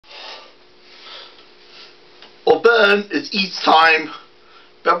Ben, it's eat time.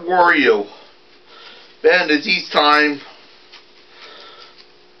 Ben, where are you? Ben, it's eat time.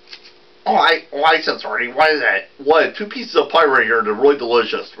 Oh, I Sunsardi. Why is that? What? 2 pieces of pie right here. They're really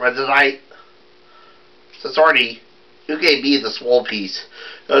delicious. Right tonight. Sunsardi, you gave me the small piece.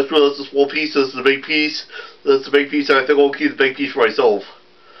 That's the small piece. This is the big piece. That's the big piece. And I think I'll keep the big piece for myself.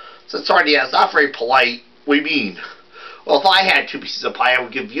 Sunsardi, that's not very polite. What do you mean? Well, if I had 2 pieces of pie, I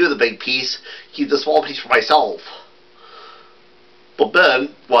would give you the big piece, keep the small piece for myself. But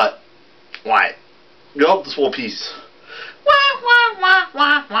Ben, what? What? You have the small piece. Wah, wah, wah,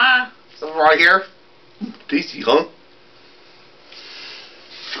 wah, wah. Something right here? Tasty, huh?